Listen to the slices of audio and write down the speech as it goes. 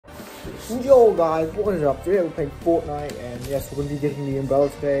Yo guys, what is up? Today we're playing Fortnite, and yes, we're going to be getting the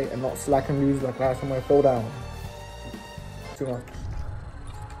umbrella today and not slack and lose like last time I fell down. Too much.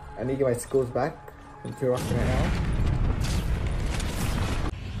 I need to get my skills back. I'm too rocking it now.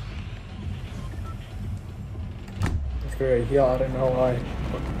 Let's go right here. I don't know why.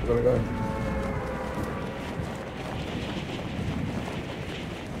 We gotta go.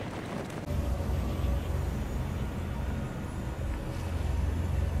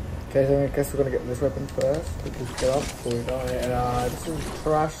 Okay, so I guess we're gonna get this weapon first. Quickly get up before we die. And this is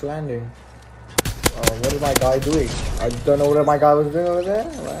crash landing. Oh, what is my guy doing? I don't know what my guy was doing over there.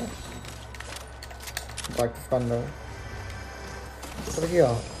 Right. Like this gun though. Over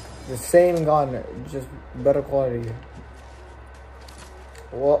here, the same gun, just better quality.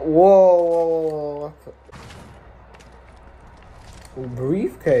 Whoa, whoa, whoa.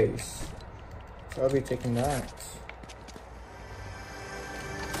 Briefcase. So I'll be taking that.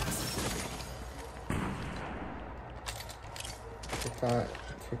 Take that,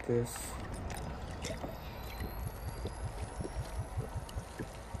 take this.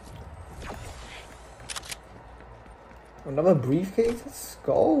 Another briefcase? Let's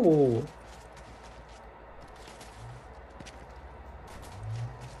go.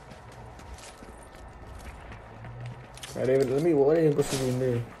 Right, David, let me, what are you supposed to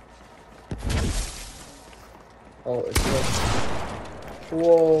do? Oh, it's like,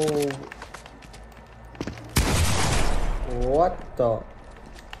 whoa. What the?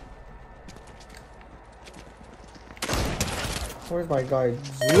 Where's my guy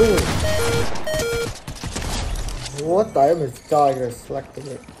doing? What the? I almost died. I selected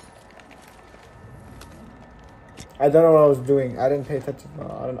it. I don't know what I was doing. I didn't pay attention. No,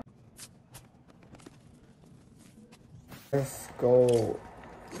 I don't know. Let's go.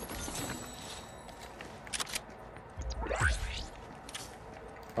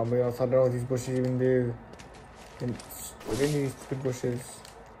 Oh my god, I don't know what these bushes even do. What do these stupid bushes?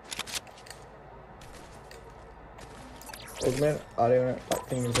 Oh man, I don't know. That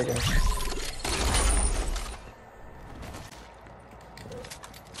thing is again.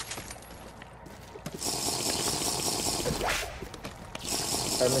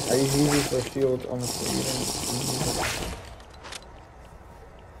 I usually use the shield, honestly.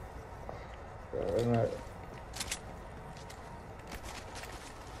 I don't know.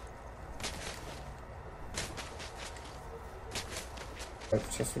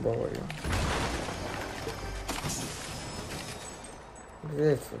 It's just about what you What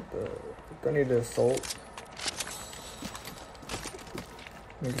is this? Don't need the assault.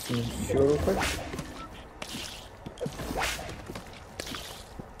 Make some shield real quick.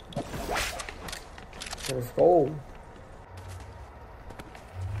 Let's go.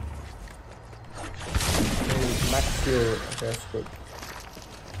 Max shield. Okay, that's good.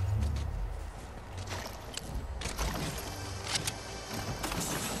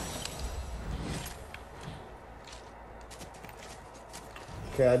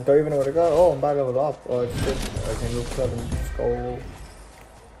 Okay, I don't even know where to go. Oh, I'm back leveled up. Oh, it's good. Okay, look 7. Let's go.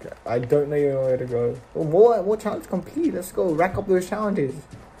 Okay, I don't even know where to go. Oh, more challenges complete. Let's go. Rack up those challenges.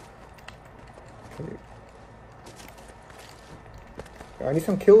 Okay. I need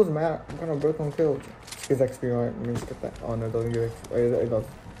some kills, man. I'm gonna break on kills. This gives XP, right? Let me just get that. Oh no, it doesn't give XP. Oh, it does.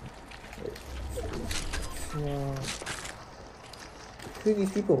 Who are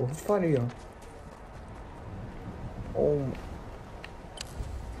these people? Who's fighting you? Oh.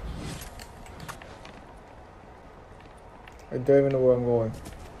 I don't even know where I'm going.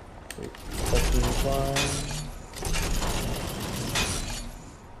 That's really fine.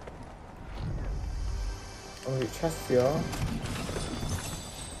 Oh, the chest here.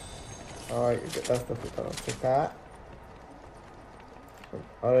 Alright, get that stuff. I'll take that.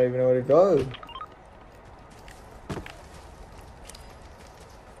 I don't even know where to go. A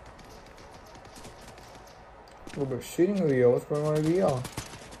little bit shooting over here. What's going on over here?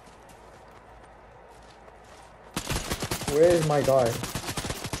 Where's my guy?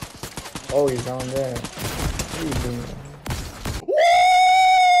 Oh, he's down there. What are you doing?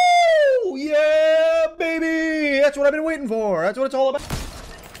 Woo! Yeah, baby! That's what I've been waiting for. That's what it's all about.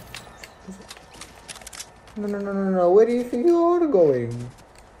 No. Where do you think you are going?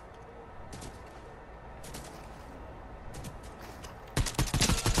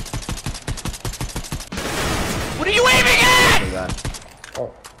 What are you aiming at?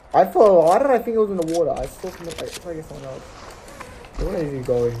 Oh, I thought. Why did I think it was in the water? I saw something like it's like someone else. Where is he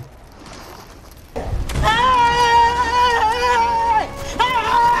going?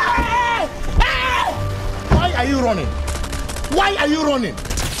 Why are you running? Why are you running?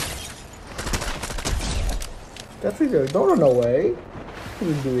 That's either don't run away. are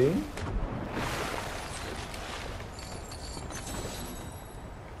you doing?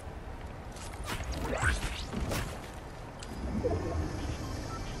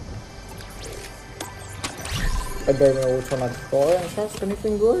 I don't know which one I'd score. And that's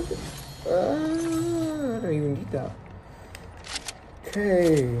anything good? I don't even need that.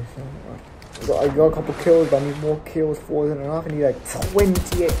 Okay. So I got a couple kills, but I need more kills. 4 isn't enough. I need like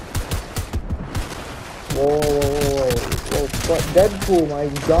 28. Whoa, whoa, whoa, whoa. But Deadpool, my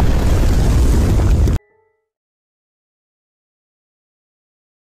god.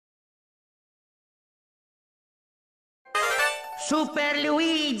 Super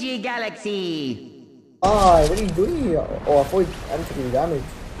Luigi Galaxy! Ah, what are you doing here? Oh, I thought he anti damage.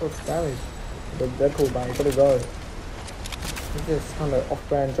 What's damage? The Deadpool man, you gotta go. What's this kind of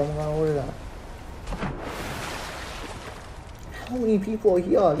off-brand jump around? What is that? How many people are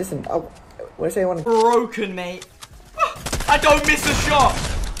here? Listen, what I say I want to. Broken, mate. I don't miss a shot.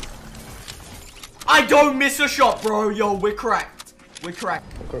 I don't miss a shot, bro. Yo, we're cracked. We're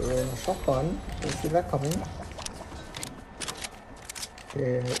cracked. Okay, we're in a shotgun. Let's see that coming.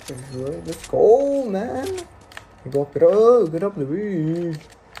 Okay, let's go, man. We go get up the roof.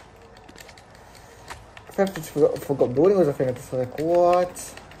 I forgot building was a thing. It's like,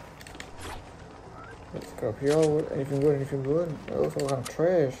 what? Let's go up here. Anything good? Anything good? Oh, some kind of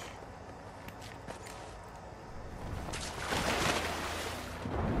trash.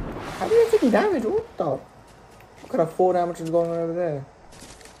 How are you taking damage? What the? What kind of 4 damage is going on over there?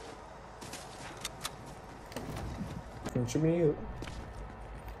 Can shoot me you?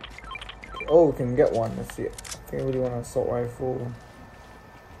 Oh, we can get one. Let's see it. I think I really want an assault rifle.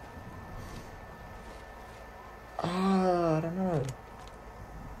 I don't know.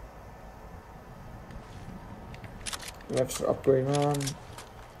 Let's upgrade, man.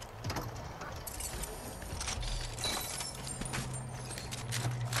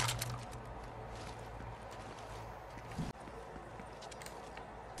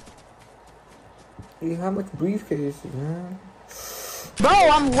 You have much briefcases, man. Bro,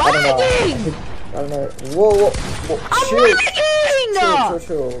 I'm lagging! I don't know. Whoa. I'm lagging!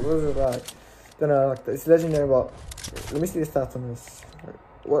 Chill. What is it like? Don't know, like, it's legendary, but let me see the stats on this.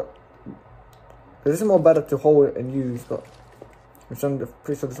 What? This is more better to hold and use, but I'm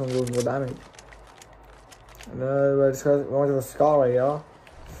pretty sure this one deals more damage. No, but this guy's one with a scar right here.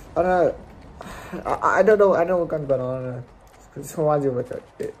 I don't know. I don't know. I don't know what gun's better. I don't know. This reminds me of like a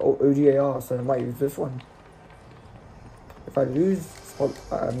OGAR, so I might use this one. If I lose,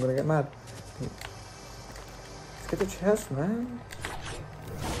 I'm gonna get mad. Let's get the chest, man.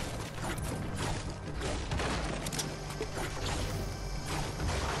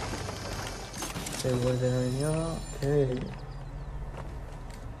 Okay, what is it here? Okay.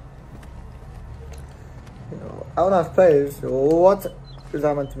 I don't have players. What is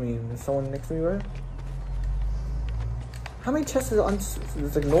that meant to mean? Is someone next to me, right? How many chests are on?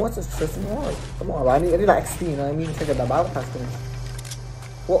 There's like no one's chest anymore. Come on, I need like XP, you know what I mean? Check out the battle pass finish.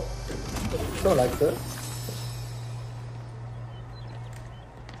 What? Don't like that.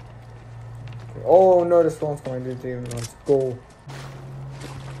 Okay. Oh no, the storm's coming, dude. Let's go.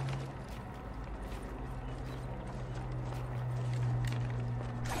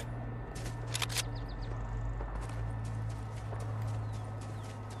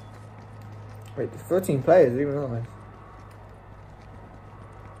 Wait, there's 13 players, even realize.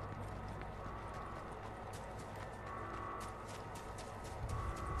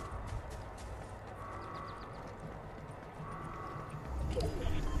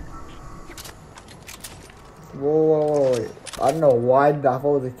 Whoa. I don't know why that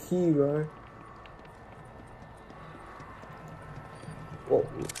was the key, bro. Whoa,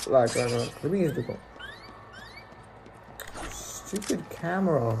 like, let me use the gun. Stupid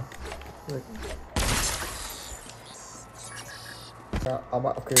camera. Like, I'm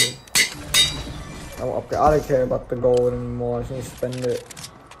upgrading. I don't care about the gold anymore. I just need to spend it.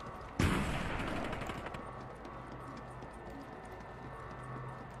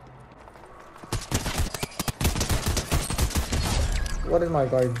 What is my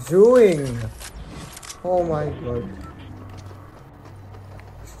guy doing? Oh my god.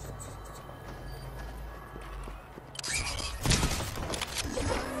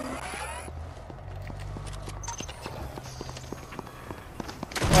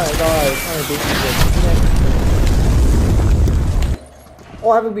 Alright guys,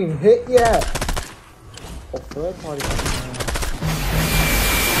 oh, I haven't been hit yet. Oh, third party.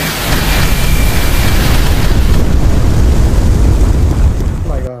 Oh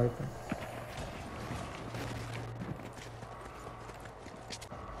my god.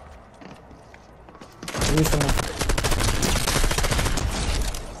 I need someone.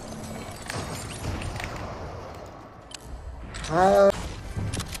 How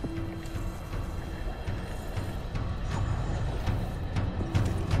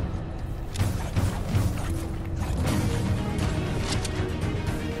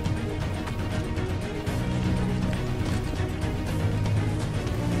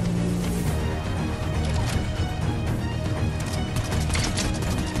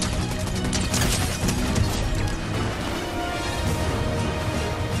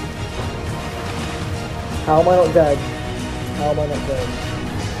am I not dead? How am I not dead?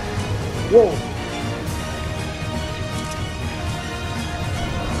 Whoa!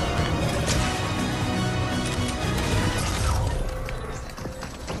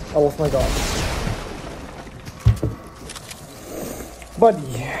 I lost my god.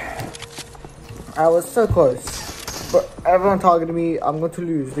 Buddy. I was so close. But everyone targeted me. I'm going to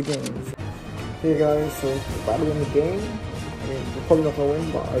lose the game. Hey guys, so if I win the game, I mean, we're probably not going to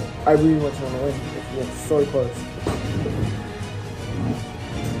win, but I really want to win. It's so close.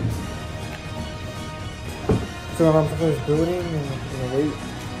 So I'm stuck in this building and I'm gonna wait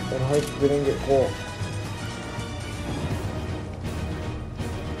and hope we don't get caught.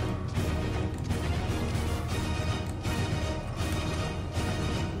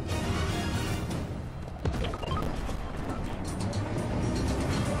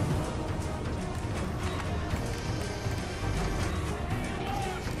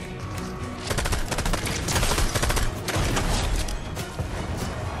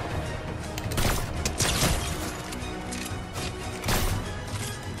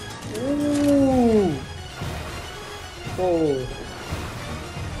 Ooh. Oh.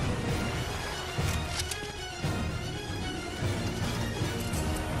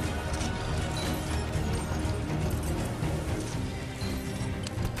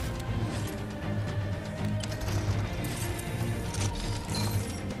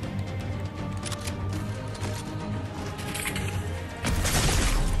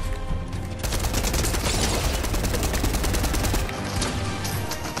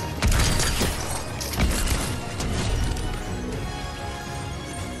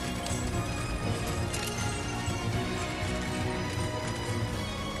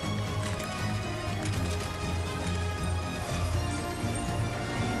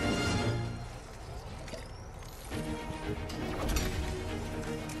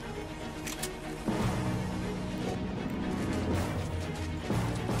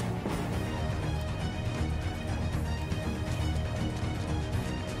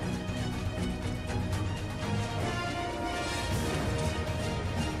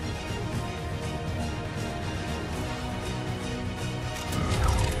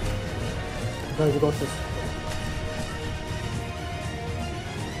 Guys, you got this.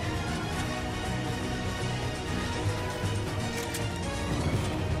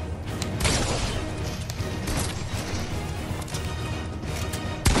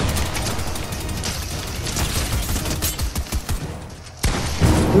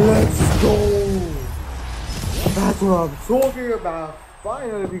 Let's go! That's what I'm talking about.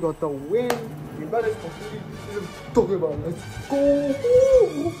 Finally, we got the win. We managed to complete this. I'm talking about. Let's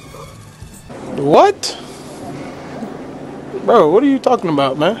go! What? Bro, what are you talking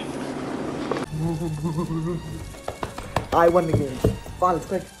about, man? I won the game. Finally,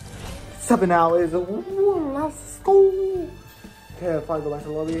 quick. 7 hours. Ooh, let's go. Okay, if I go back to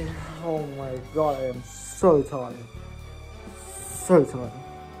the lobby. Oh my god, I am so tired. So tired.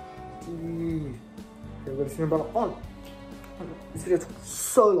 Okay, we're gonna see about on. This video took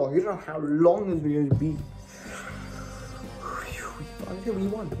so long. You don't know how long this video will be. We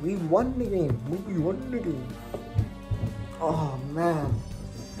won. We won the game. We won the game. Oh man.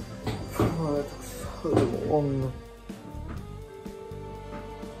 Oh, that took so long.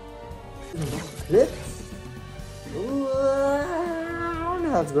 Clips? I don't know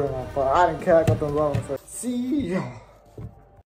how it's going on, but I didn't care. I got the wrong. So see ya.